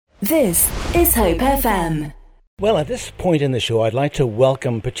This is Hope FM. Well, at this point in the show, I'd like to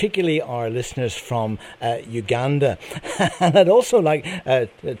welcome particularly our listeners from Uganda. And I'd also like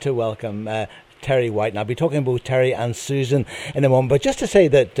to welcome Terry White. And I'll be talking about Terry and Susan in a moment. But just to say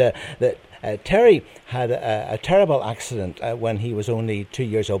that Terry had a terrible accident when he was only 2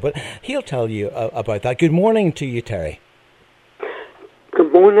 years old. But he'll tell you about that. Good morning to you, Terry.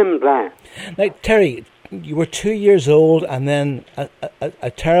 Good morning, Blair. Now, Terry, you were 2 years old and then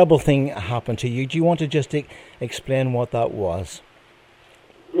a terrible thing happened to you. Do you want to just explain what that was?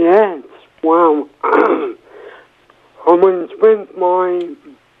 Yes, well, I was with my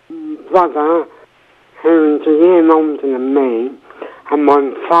brother, who's a year older than me, and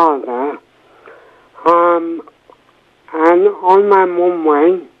my father, and I ran one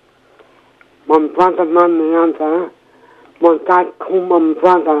way, my brother ran the other. My dad called my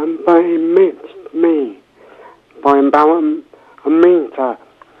brother, but he missed me by about a metre,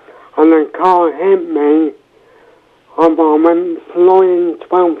 and the car hit me. I went flying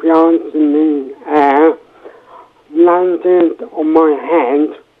 12 yards in the air, landed on my head,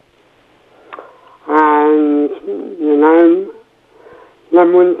 and,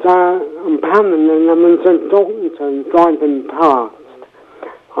 apparently there was a doctor driving past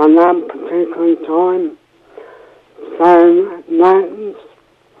on that particular time. So that's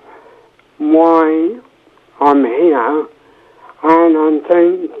why I'm here, and I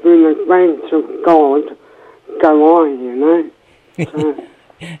think through the grace of God, go on, So.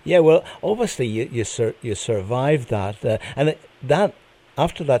 Yeah, well, obviously you survived that, and that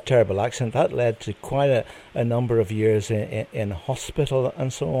after that terrible accident, that led to quite a number of years in hospital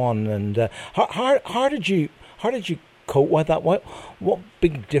and so on. And how did you cope with that? What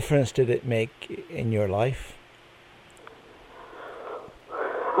big difference did it make in your life?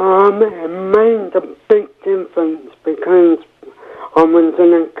 It made a big difference because I was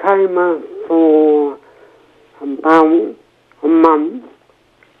in a coma for about a month,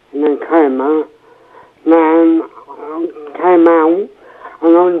 in a coma. Then I came out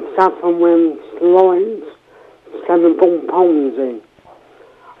and I suffered with slight cerebral palsy,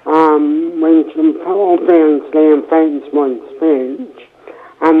 which obviously affects my speech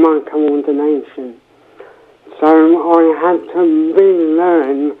and my coordination. So I had to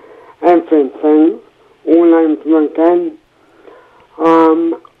relearn everything all over again.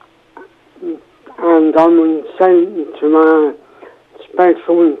 And I was sent to a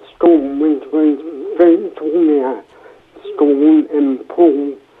special school, which was Victoria School in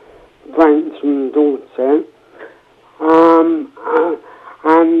Poole, Branksome, Dorset. And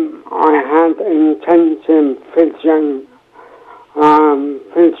I had intensive physio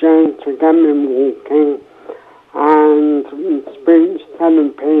to get me walking, and speech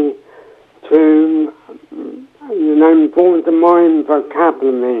therapy to, broaden my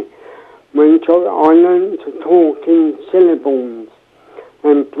vocabulary, which I learned to talk in syllables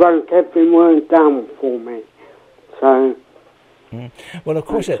and broke every word down for me. So. Well, of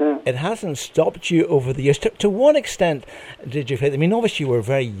course, it hasn't stopped you over the years. To what extent did you feel? I mean, obviously you were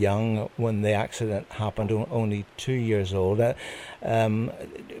very young when the accident happened, only 2 years old.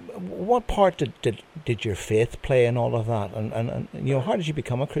 What part did your faith play in all of that? And how did you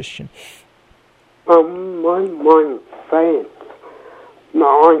become a Christian? My faith.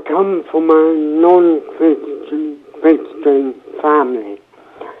 I come from a non-Christian family.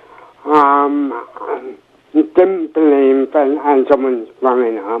 Didn't believe as I was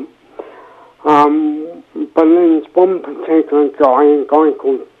growing up. But there's one particular guy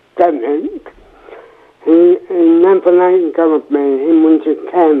called Derek. He never let go of me. He was a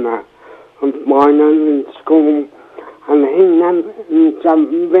carer of mine in school, and he's a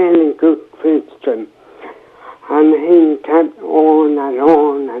really good Christian. And he kept on and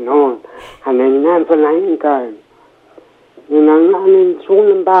on and on, and he never let go. And it's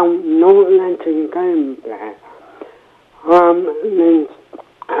all about not letting go there. And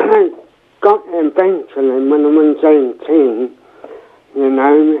I got eventually, when I was 18, he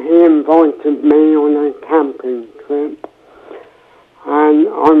invited me on a camping trip. And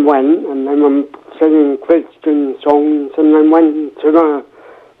I went, and they were singing Christian songs, and they went to a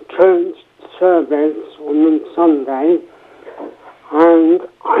church service on a Sunday. And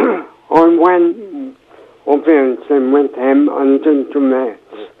I went, obviously, with him under duress.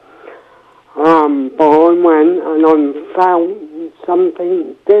 But I went and I felt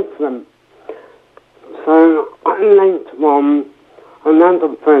something different. So later on,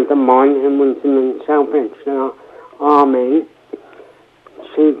 another friend of mine who was in the Salvation Army,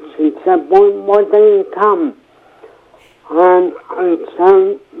 she said, why don't you come? And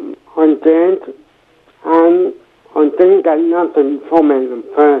so I did, and I didn't get nothing from it at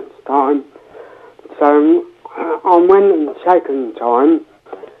first. time. So I went the second time,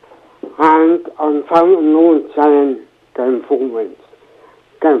 and I felt the Lord saying, go forwards,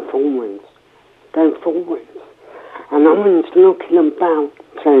 go forwards, go forwards. And I was looking about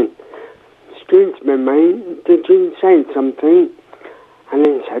saying, excuse me, mate, did you say something? And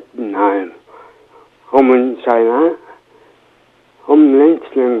he said, no, I wouldn't say that. I'm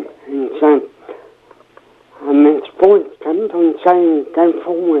listening. He said, and this voice kept on saying, go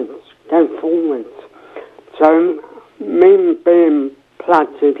forwards, go forwards. So, me being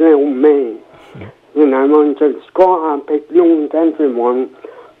placid little me, you know, I just got up, ignored everyone,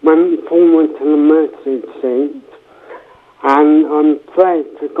 went forward to the mercy seat, and I prayed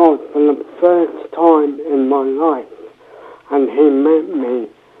to God for the first time in my life, and He met me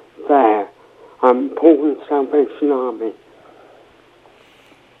there, Paul's Salvation Army.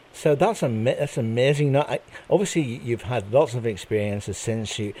 So that's amazing. Now, obviously, you've had lots of experiences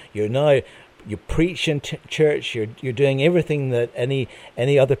since you preach in church. You're doing everything that any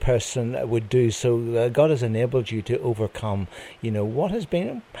other person would do. So God has enabled you to overcome, what has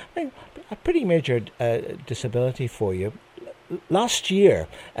been a pretty major disability for you. Last year,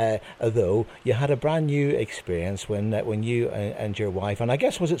 though, you had a brand new experience when you and your wife, and I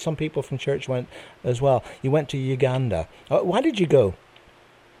guess was it some people from church went as well. You went to Uganda. Why did you go?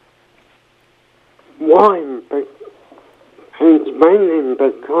 Why? It's mainly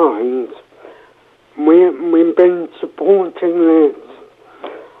because we've been supporting this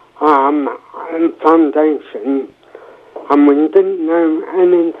foundation, and we didn't know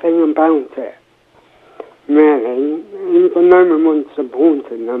anything about it, really, even though we weren't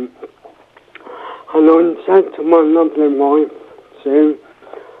supporting them. And I said to my lovely wife, Sue,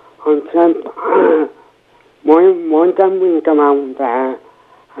 I said, why don't we go out there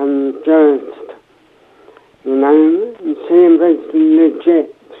and just, see if it's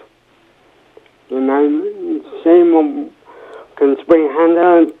legit, see what, because we had a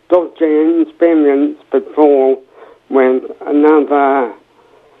dodgy experience before with another,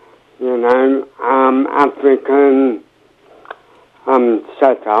 African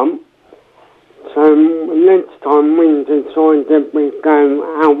setup. So next time we decided we'd go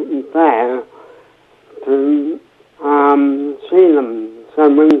out there to see them. So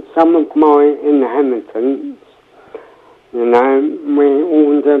when some of my inheritance, we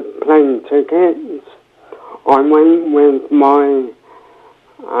ordered plane tickets. I went with my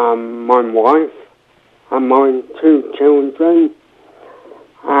wife and my 2 children,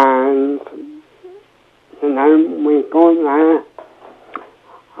 and we got there,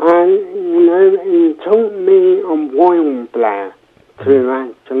 and it took me a while, Blair, to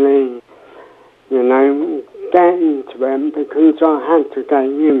actually get into it, because I had to get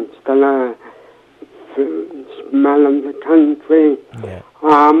used to the smell of the country. Yeah.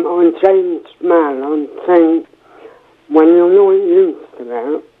 I'm saying smell, I'm saying when you're not used to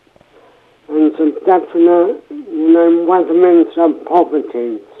that, and it's a definite, whether it's a poverty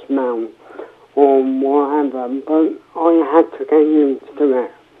smell or whatever, but I had to get used to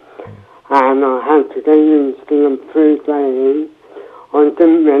it. And I had to get used to the food they eat. I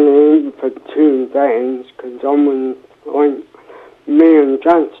didn't really eat for 2 days because I was like me and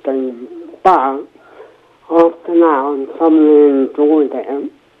Justin, but after that I thoroughly enjoyed it,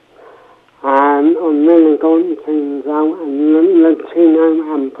 and I really got things out, and Latino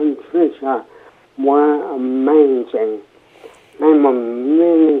and Patricia were amazing. They were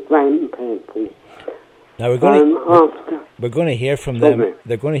really great people. Now we're going to hear from them.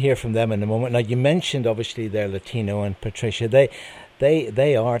 They're going to hear from them in a moment. Now you mentioned obviously they're Latino and Patricia.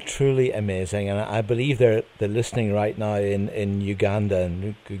 They are truly amazing, and I believe they're listening right now in Uganda.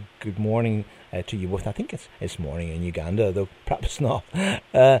 And good morning to you both. I think it's morning in Uganda, though perhaps not.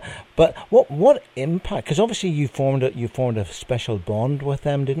 But what impact? Because obviously you formed a special bond with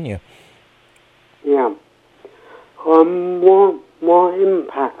them, didn't you? Yeah. What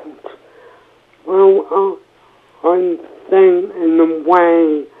impact? Well, I think in a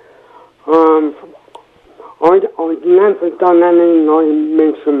way, I'd never done any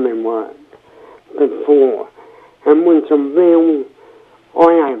missionary work before. It was a real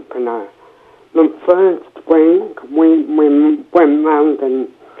eye-opener. The first week we went round and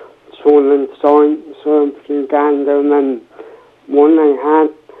saw the sights of Uganda, and then when they had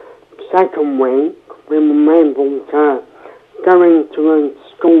second week we were able to go into a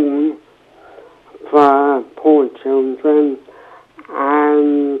school for poor children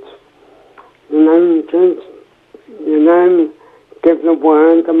and give the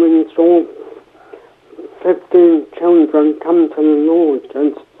word. I mean, saw 15 children come to the Lord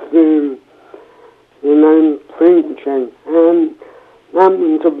just through, preaching. And that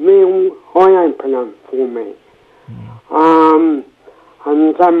was a real eye-opener for me.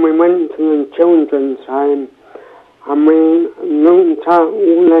 And then we went to the children's home and we looked at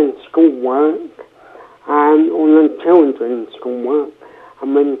all their schoolwork and all the children's schoolwork,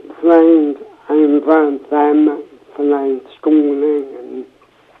 and we prayed over them for their schooling and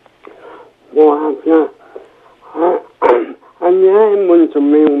what have you. And yeah, it was a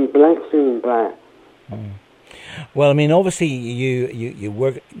real blessing there. Well, I mean, obviously you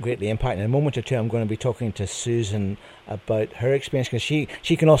work greatly impact. In a moment or two, I'm going to be talking to Susan about her experience, because she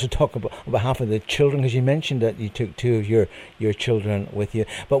can also talk about on behalf of the children, because you mentioned that you took two of your children with you.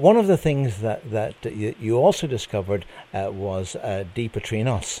 But one of the things that you also discovered was Di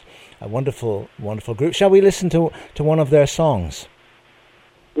Patrinos, a wonderful group. Shall we listen to one of their songs?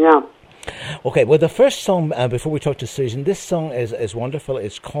 Yeah. Okay, well, the first song, before we talk to Susan, this song is wonderful.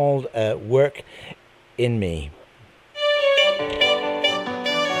 It's called Work in Me.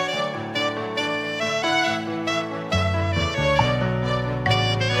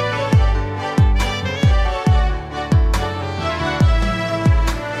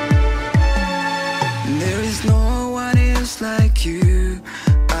 There is no one else like you.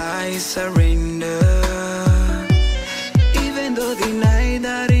 I surrender. Even though the night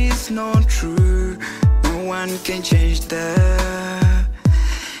that is not true, no one can change that.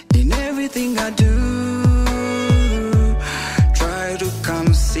 In everything I do, try to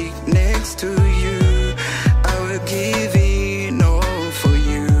come sit next to you. I will give in all for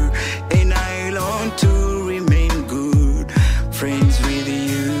you, and I long to remain good friends with you.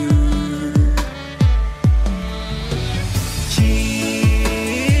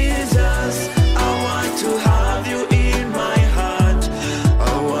 Jesus, I want to have you in my heart.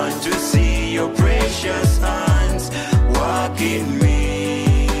 I want to see your precious hands walk in me.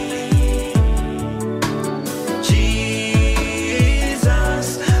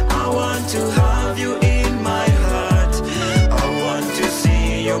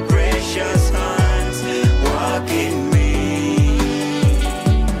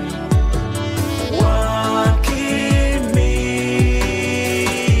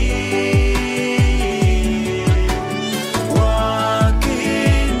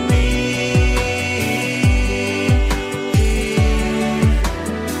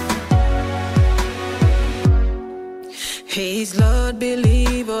 He's Lord,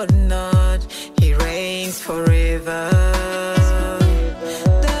 believe or not, He reigns forever.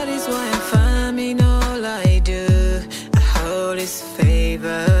 That is why I'm firm in all I do. I hold His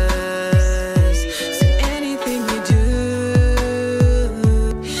favors. So anything you do,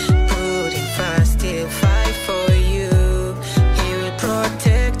 put Him first, He'll fight for you. He will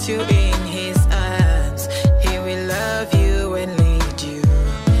protect you in His arms. He will love you and lead you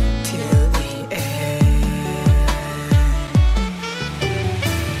till the end.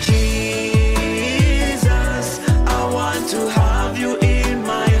 To have you in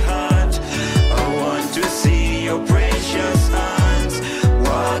my heart, I want to see your precious hands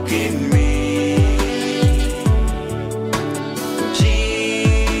walk in me.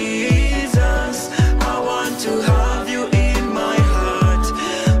 Jesus, I want to have you in my heart.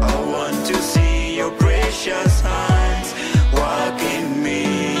 I want to see your precious hands walk in me.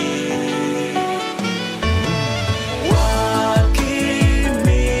 Walk in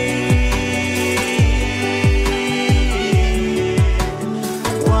me.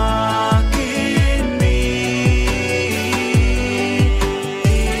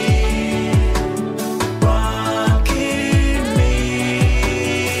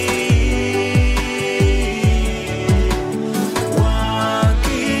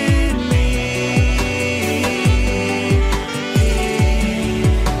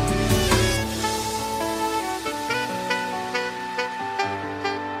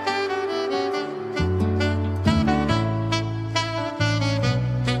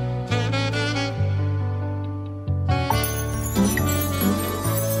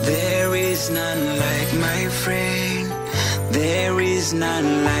 There is none like my friend. There is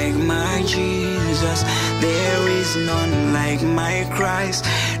none like my Jesus. There is none like my Christ.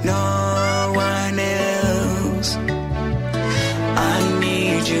 No one else. I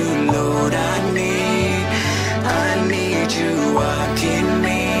need you, Lord. I need you, walk in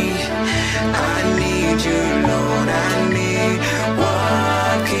me. I need you, Lord. I need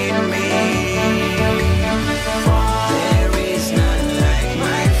walk in me.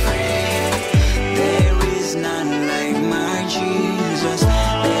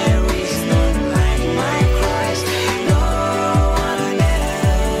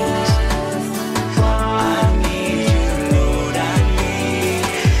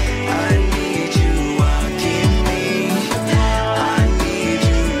 I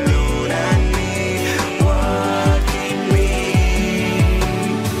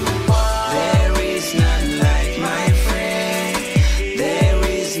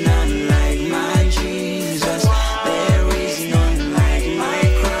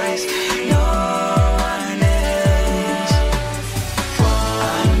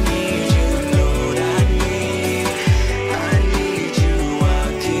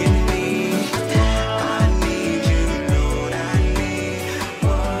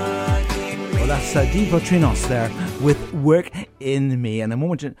That's Deepa Trinos there with Work in Me. And a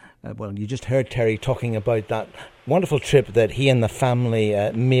moment, you just heard Terry talking about that wonderful trip that he and the family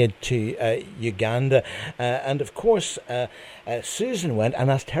made to Uganda. And of course, Susan went,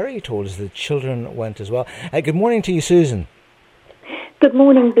 and as Terry told us, the children went as well. Good morning to you, Susan. Good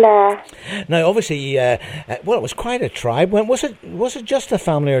morning, Blair. Now, obviously, it was quite a tribe. Was it just the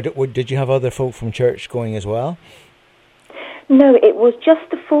family, or did you have other folk from church going as well? No, it was just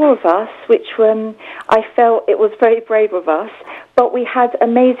the four of us, which I felt it was very brave of us. But we had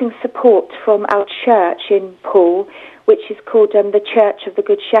amazing support from our church in Poole, which is called the Church of the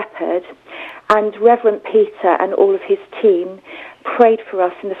Good Shepherd. And Reverend Peter and all of his team prayed for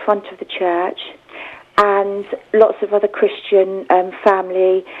us in the front of the church. And lots of other Christian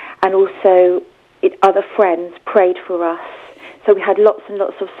family and also other friends prayed for us. So we had lots and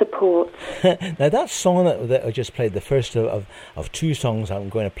lots of support. Now that song that I just played, the first of two songs I'm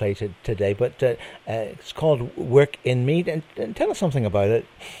going to play today, but it's called Work in Me. And tell us something about it.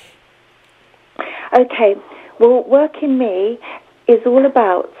 Okay, well, Work in Me is all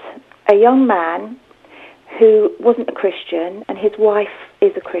about a young man who wasn't a Christian, and his wife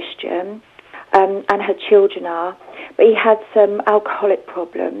is a Christian, and her children are, but he had some alcoholic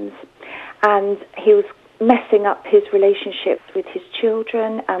problems, and he was messing up his relationships with his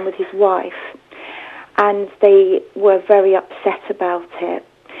children and with his wife, and they were very upset about it.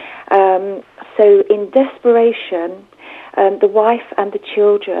 So in desperation, the wife and the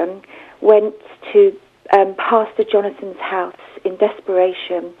children went to Pastor Jonathan's house in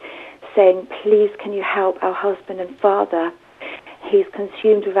desperation, saying, "Please, can you help our husband and father? He's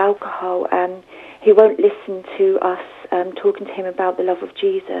consumed with alcohol and he won't listen to us talking to him about the love of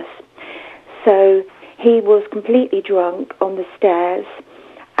Jesus." So he was completely drunk on the stairs,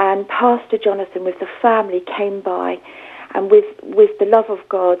 and Pastor Jonathan with the family came by, and with the love of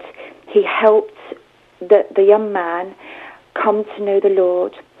God, he helped the young man come to know the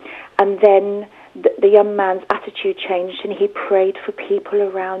Lord. And then the young man's attitude changed, and he prayed for people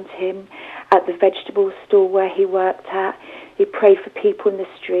around him at the vegetable store where he worked at. He prayed for people in the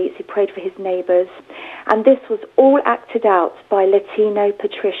streets. He prayed for his neighbours. And this was all acted out by Latino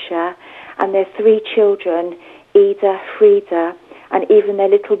Patricia and their three children, Ida, Frida, and even their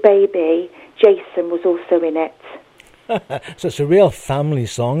little baby, Jason, was also in it. So it's a real family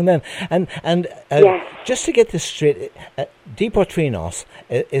song then. And yes. Just to get this straight, Deepa Trinos,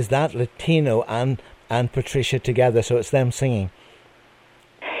 is that Latino and Patricia together, so it's them singing?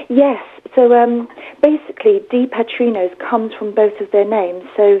 Yes. So basically, Deepa Trinos comes from both of their names.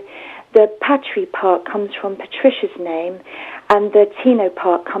 So the Patri part comes from Patricia's name, and the Tino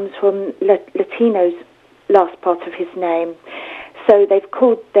part comes from Latino's last part of his name. So they've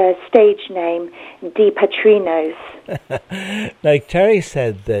called their stage name Deepa Trinos. Now, Terry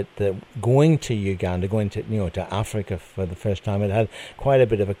said that going to Uganda, going to Africa for the first time, it had quite a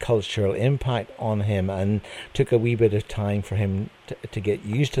bit of a cultural impact on him, and took a wee bit of time for him to get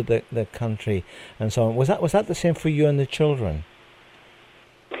used to the country and so on. Was that the same for you and the children?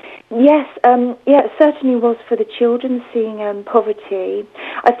 Yes, it certainly was for the children, seeing poverty.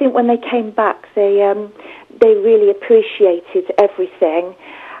 I think when they came back, they really appreciated everything,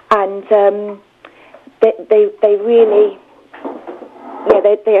 and they really,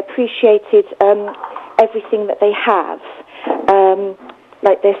 they appreciated everything that they have,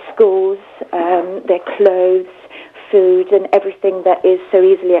 like their schools, their clothes, food, and everything that is so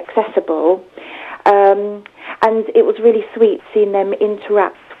easily accessible. And it was really sweet seeing them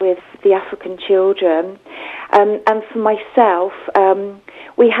interact with the African children. And for myself,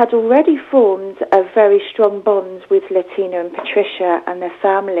 we had already formed a very strong bond with Latino and Patricia and their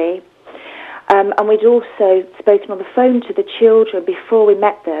family. And we'd also spoken on the phone to the children before we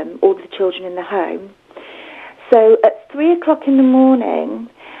met them, all the children in the home. So at 3 o'clock in the morning,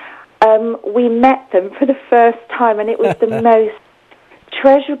 we met them for the first time, and it was the most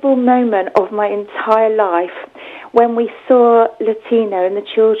treasurable moment of my entire life. When we saw Latino and the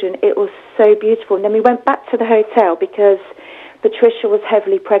children, it was so beautiful. And then we went back to the hotel because Patricia was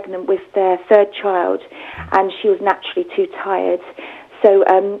heavily pregnant with their third child, and she was naturally too tired. So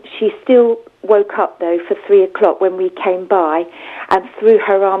she still woke up, though, for 3 o'clock when we came by, and threw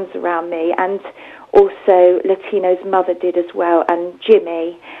her arms around me. And also Latino's mother did as well, and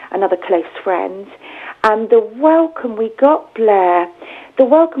Jimmy, another close friend. And the welcome we got, Blair,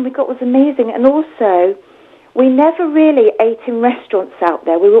 was amazing. And also, we never really ate in restaurants out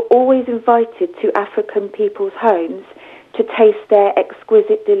there. We were always invited to African people's homes to taste their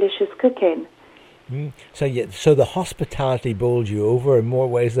exquisite, delicious cooking. So the hospitality bowled you over in more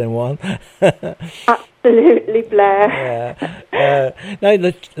ways than one. Absolutely, Blair.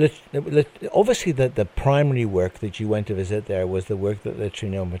 Now, obviously, the primary work that you went to visit there was the work that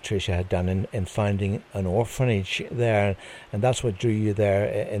Latrina and Patricia had done in finding an orphanage there, and that's what drew you there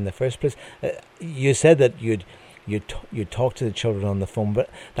in the first place. You said that you'd talk to the children on the phone, but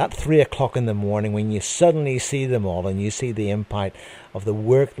that 3:00 in the morning when you suddenly see them all and you see the impact of the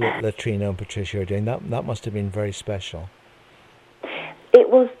work that Latrina and Patricia are doing, that must have been very special. It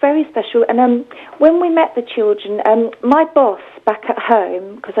was very special, and when we met the children, my boss back at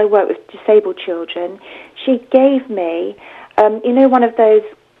home, because I work with disabled children, she gave me, one of those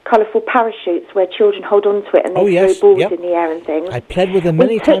colourful parachutes where children hold on to it and they throw balls in the air and things. I played with them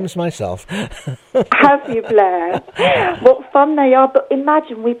many times myself. Have you, Blair? What fun they are. But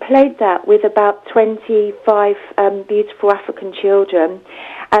imagine we played that with about 25 beautiful African children,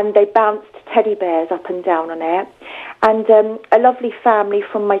 and they bounced teddy bears up and down on it. And a lovely family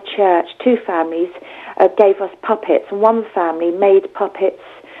from my church, two families, gave us puppets, and one family made puppets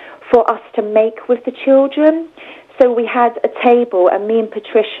for us to make with the children. So we had a table, and me and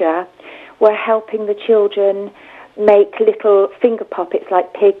Patricia were helping the children make little finger puppets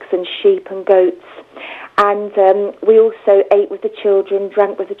like pigs and sheep and goats. And we also ate with the children,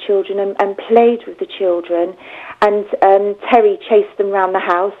 drank with the children, and played with the children. And Terry chased them around the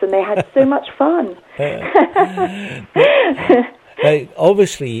house, and they had so much fun.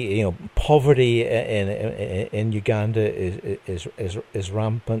 Obviously, poverty in Uganda is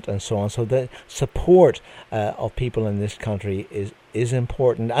rampant and so on. So the support of people in this country is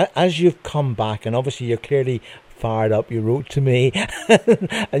important. As you've come back, and obviously you're clearly fired up. You wrote to me,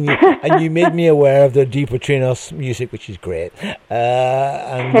 and you made me aware of the DiPetrinos music, which is great.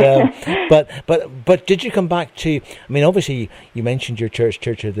 But did you come back to? I mean, obviously you mentioned your Church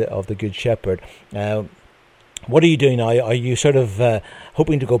of the Good Shepherd. What are you doing now? Are you sort of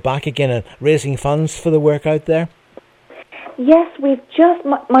hoping to go back again and raising funds for the work out there? Yes, my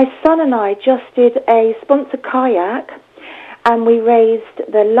son and I just did a sponsored kayak, and we raised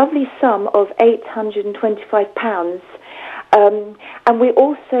the lovely sum of £825. And we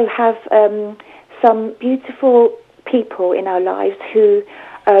also have some beautiful people in our lives who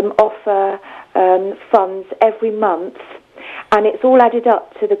offer funds every month. And it's all added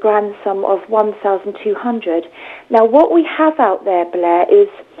up to the grand sum of 1,200. Now, what we have out there, Blair, is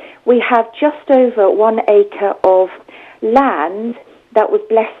we have just over 1 acre of land that was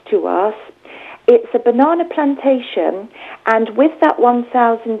blessed to us. It's a banana plantation, and with that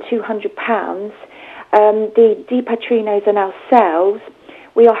 £1,200, the DiPetrinos and ourselves,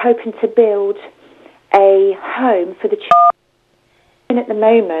 we are hoping to build a home for the children. At the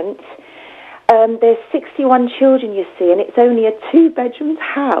moment, there's 61 children, you see, and it's only a 2-bedroom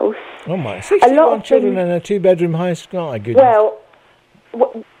house. Oh my, 61 children in a 2-bedroom house? Oh my goodness. Well,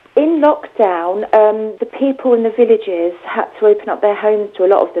 in lockdown, the people in the villages had to open up their homes to a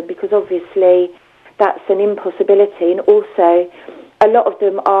lot of them, because obviously that's an impossibility, and also a lot of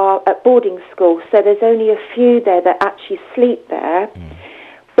them are at boarding school, so there's only a few there that actually sleep there.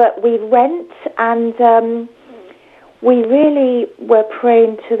 But we rent, and we really were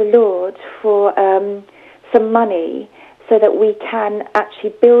praying to the Lord for some money so that we can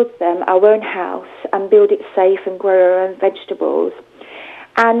actually build them our own house and build it safe and grow our own vegetables.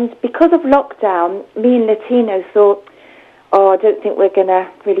 And because of lockdown, me and Latino thought, I don't think we're going to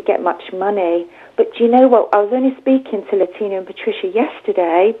really get much money. But do you know what? I was only speaking to Latino and Patricia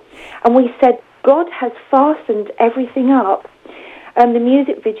yesterday, and we said, God has fastened everything up. And the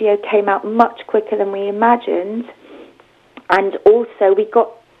music video came out much quicker than we imagined. And also, we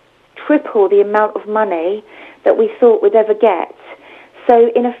got triple the amount of money that we thought we'd ever get. So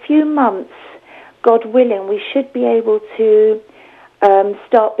in a few months, God willing, we should be able to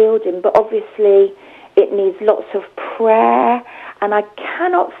start building. But obviously, it needs lots of prayer. And I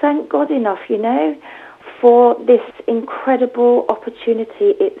cannot thank God enough, for this incredible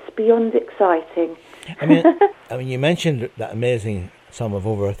opportunity. It's beyond exciting. I mean, you mentioned that amazing sum of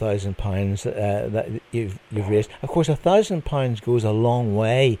over £1,000 that you've raised. Of course, £1,000 goes a long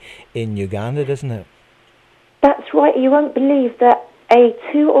way in Uganda, doesn't it? That's right. You won't believe that a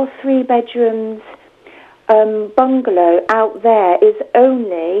 2 or 3 bedrooms bungalow out there is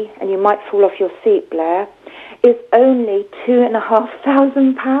only, and you might fall off your seat, Blair, is only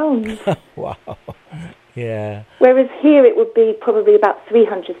 £2,500. Wow. Yeah. Whereas here it would be probably about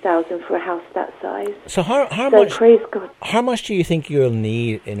 300,000 for a house that size. So how much? Praise God. How much do you think you'll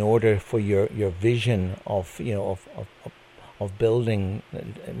need in order for your vision of of building?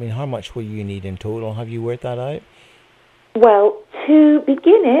 I mean, how much will you need in total? Have you worked that out? Well, To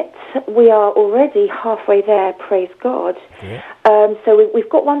begin it, we are already halfway there, praise God. Yeah. So we've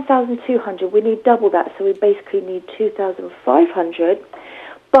got 1,200. We need double that, so we basically need 2,500.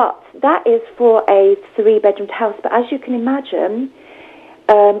 But that is for a 3-bedroomed house. But as you can imagine,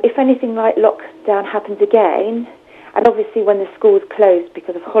 if anything like lockdown happens again, and obviously when the schools closed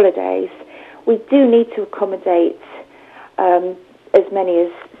because of holidays, we do need to accommodate as many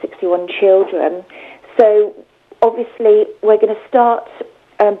as 61 children. So obviously we're going to start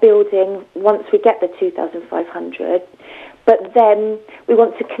building once we get the 2,500. But then we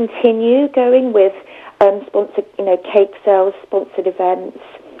want to continue going with sponsored, cake sales, sponsored events,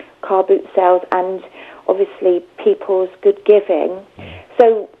 car boot sales, and obviously people's good giving.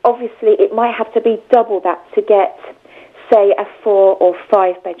 So obviously it might have to be double that to get, say, a 4 or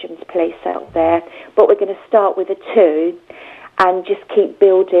 5 bedrooms place out there. But we're going to start with a 2 and just keep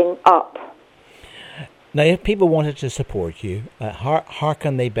building up. Now, if people wanted to support you, how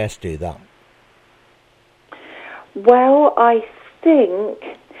can they best do that? Well, I think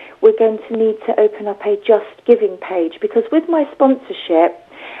we're going to need to open up a Just Giving page, because with my sponsorship,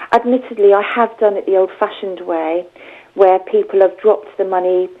 admittedly, I have done it the old-fashioned way, where people have dropped the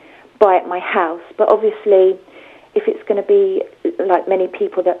money by at my house. But obviously, if it's going to be like many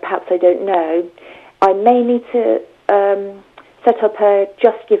people that perhaps I don't know, I may need to set up a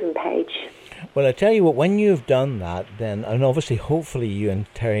Just Giving page. Well, I tell you what, when you've done that, then, and obviously, hopefully, you and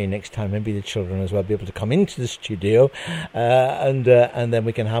Terry next time, maybe the children as well, be able to come into the studio, and then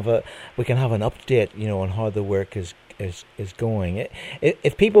we can have an update, on how the work is going.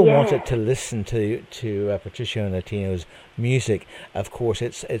 If people wanted to listen to Patricia and Latino's music, of course,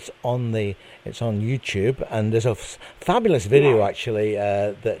 it's on YouTube, and there's a fabulous video actually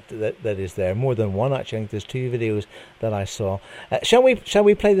that is there. More than one actually. I think there's 2 videos that I saw. Shall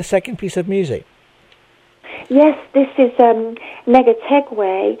we play the second piece of music? Yes, this is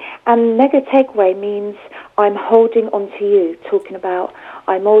Negategwe, and Negategwe means I'm holding on to you, talking about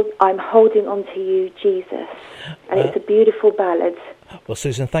I'm holding on to you, Jesus. And it's a beautiful ballad. Well,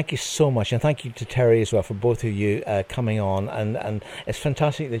 Susan, thank you so much, and thank you to Terry as well for both of you coming on, and it's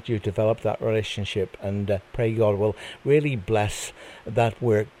fantastic that you've developed that relationship, and pray God will really bless that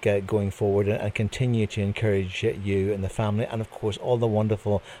work going forward and continue to encourage you and the family, and of course all the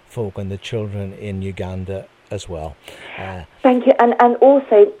wonderful folk and the children in Uganda as well. Thank you, and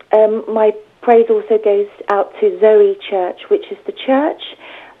also my praise also goes out to Zoe Church, which is the church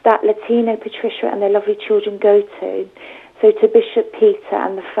that Latino, Patricia and their lovely children go to. So to Bishop Peter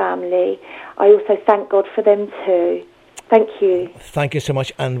and the family, I also thank God for them too. Thank you. Thank you so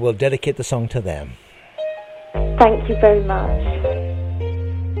much, and we'll dedicate the song to them. Thank you very much.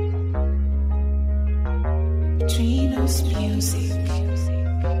 Trina's music.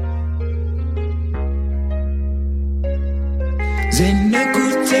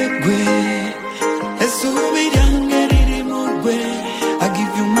 I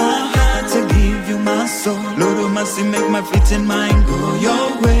give you my heart, I give you my soul. Lord of mercy, make my feet and mind go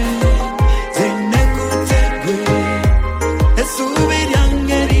your way.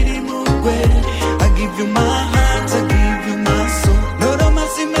 I give you my heart, I give you my soul. Lord of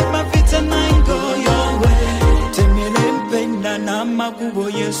mercy, make my feet and mind go your way. Temele mpenda na makubo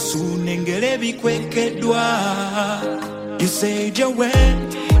Yesu nengele bikwekedwa. You said your way,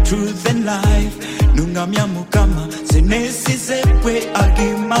 truth and life. Nungamya mukama senesi sepwe. I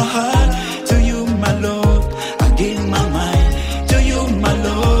give my heart to you, my Lord. I give my mind to you, my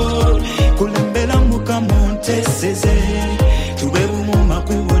Lord. Kulembela mukamonte seze tuwe umuma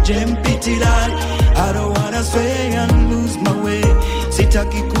kuoje mpitirai. I don't wanna sway and lose my way.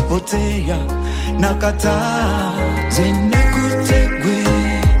 Sitaki kupotea nakata zene kutegwe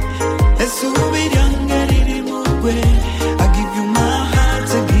esubiryangeriri mugwe.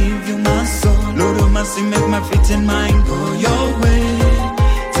 Mercy, make my feet and mind go your way.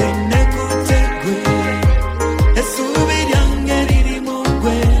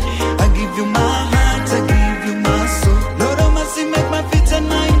 I give you my heart, I give you my soul. Lord of mercy, make my feet and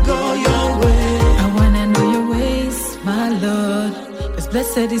mind go your way. I wanna know your ways, my Lord. Cause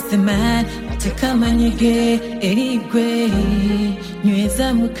blessed is the man Tekama nyege erigwe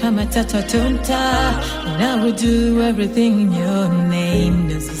Nyueza mukama tatatonta. And I will do everything in your name.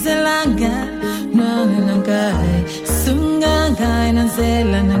 Zelanga nanangai sungangai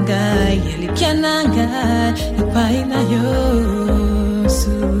nanzela nangai yelikianangai ipaina yo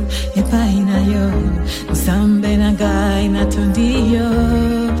su ipaina yo sambe nangai natondio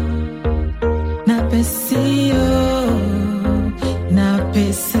napesio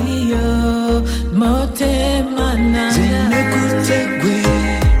mote manana zinekutegwe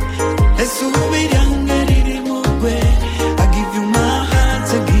esubiryangeriri mugwe. I give you my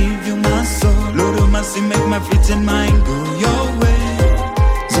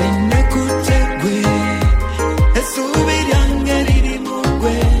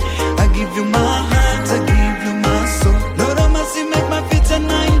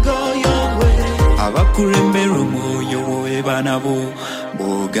nabo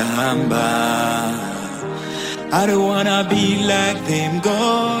bogamba. I don't wanna be like them,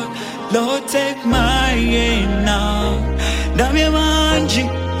 God. Lord, take my hand now. Damye manji,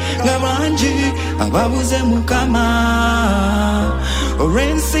 gabanji, ababuze mukama.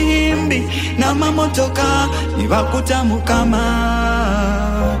 Orensi imbi, nama motoka, nibakuta mukama.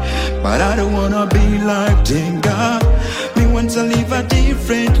 But I don't wanna be like them, God. Me want to live a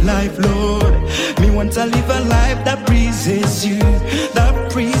different life, Lord. Me want to live a life that pleases you,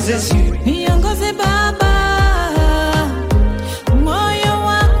 that pleases you. Niongoze Baba.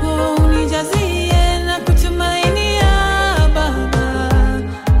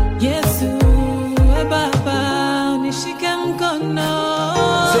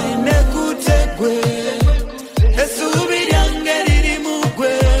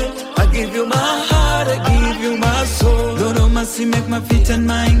 Make my feet and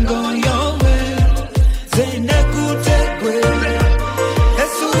mind go your way. Zene kutekwe,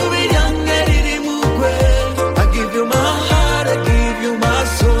 esubi yangeri mugwe. I give you my heart, I give you my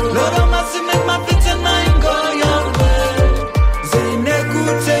soul. Lord of mercy, make my feet and mind go your way. Zene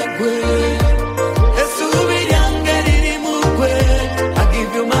kutekwe, esubi yangeri mugwe. I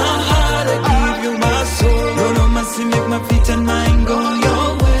give you my heart, I give you my soul. Lord of mercy, make my feet and mind go your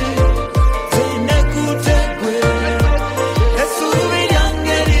way.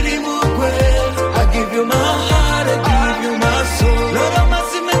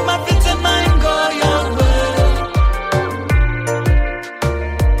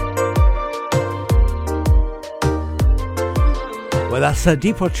 That's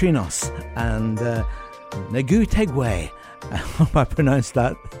Deepo Trinos and Nagu Tegwe. I hope I pronounced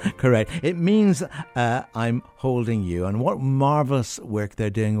that correct. It means I'm holding you, and what marvellous work they're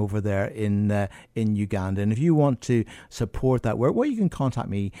doing over there in Uganda. And if you want to support that work, well, you can contact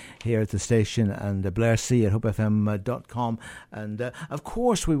me here at the station and blairc@hopefm.com. And of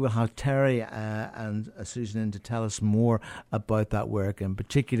course, we will have Terry and Susan in to tell us more about that work, and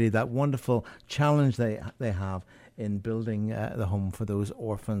particularly that wonderful challenge they have in building the home for those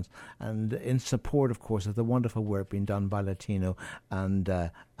orphans, and in support, of course, of the wonderful work being done by Latino and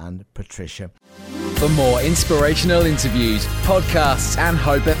Patricia. For more inspirational interviews, podcasts and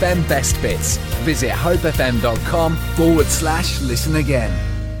Hope FM best bits, visit hopefm.com/listen again.